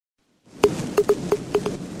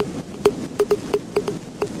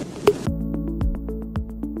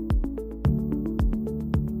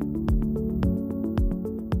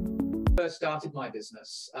started my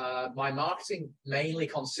business, my marketing mainly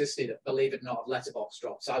consisted, believe it or not, of letterbox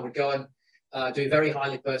drops. I would go and do very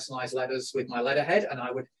highly personalized letters with my letterhead, and I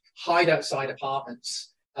would hide outside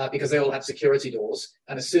apartments because they all had security doors.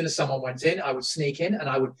 And as soon as someone went in, I would sneak in and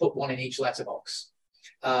I would put one in each letterbox.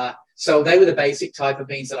 So they were the basic type of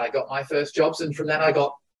means that I got my first jobs. And from then I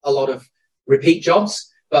got a lot of repeat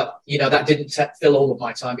jobs. But, you know, that didn't fill all of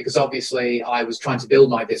my time because obviously I was trying to build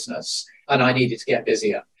my business and I needed to get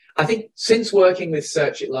busier. I think since working with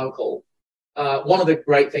Search It Local, one of the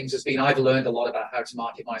great things has been I've learned a lot about how to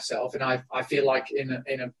market myself. And I feel like in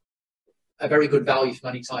a very good value for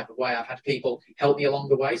money type of way, I've had people help me along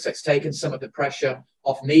the way. So it's taken some of the pressure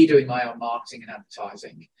off me doing my own marketing and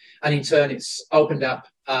advertising. And in turn, it's opened up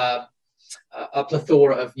a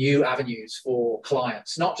plethora of new avenues for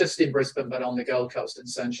clients, not just in Brisbane, but on the Gold Coast and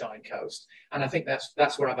Sunshine Coast. And I think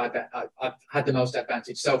that's where I've had the most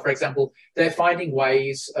advantage. So, for example, they're finding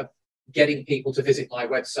ways of getting people to visit my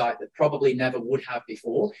website that probably never would have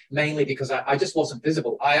before, mainly because I just wasn't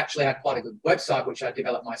visible. I actually had quite a good website, which I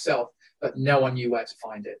developed myself, but no one knew where to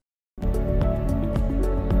find it.